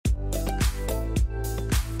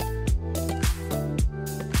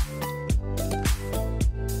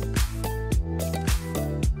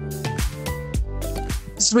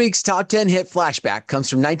This week's top 10 hit flashback comes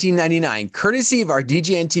from 1999, courtesy of our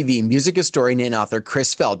DJN-TV music historian and author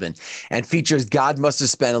Chris Feldman, and features God Must Have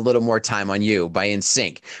Spent a Little More Time on You by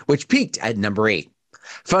NSYNC, which peaked at number 8.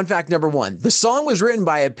 Fun fact number 1, the song was written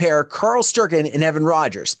by a pair, Carl Sturken and Evan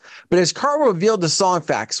Rogers. But as Carl revealed the song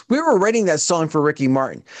facts, we were writing that song for Ricky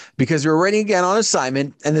Martin because we were writing again on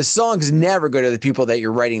assignment, and the songs never go to the people that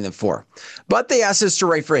you're writing them for. But they asked us to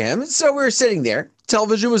write for him, so we were sitting there.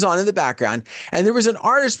 Television was on in the background, and there was an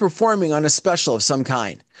artist performing on a special of some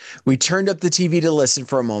kind. We turned up the TV to listen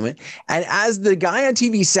for a moment, and as the guy on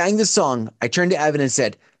TV sang the song, I turned to Evan and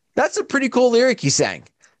said, "That's a pretty cool lyric he sang.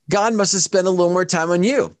 God must have spent a little more time on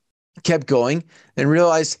you." Kept going and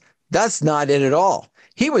realized that's not it at all.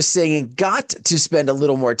 He was saying, got to spend a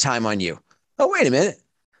little more time on you. Oh, wait a minute.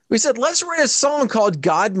 We said, let's write a song called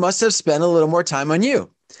God Must Have Spent a Little More Time on You.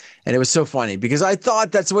 And it was so funny because I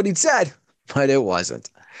thought that's what he'd said, but it wasn't.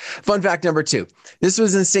 Fun fact number 2. This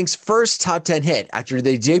was NSYNC's first top 10 hit after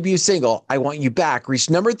their debut single, I Want You Back, reached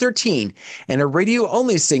number 13, and a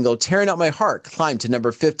radio-only single, Tearing Out My Heart, climbed to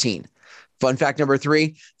number 15. Fun fact number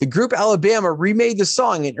 3, the group Alabama remade the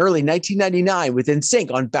song in early 1999 with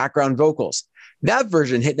NSYNC on background vocals. That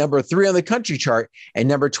version hit number 3 on the country chart and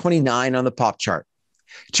number 29 on the pop chart.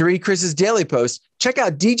 To read Chris's daily post, check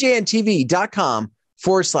out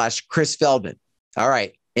djntv.com/Chris Feldman. All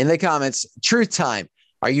right, in the comments, truth time.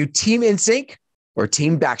 Are you Team NSYNC or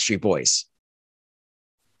Team Backstreet Boys?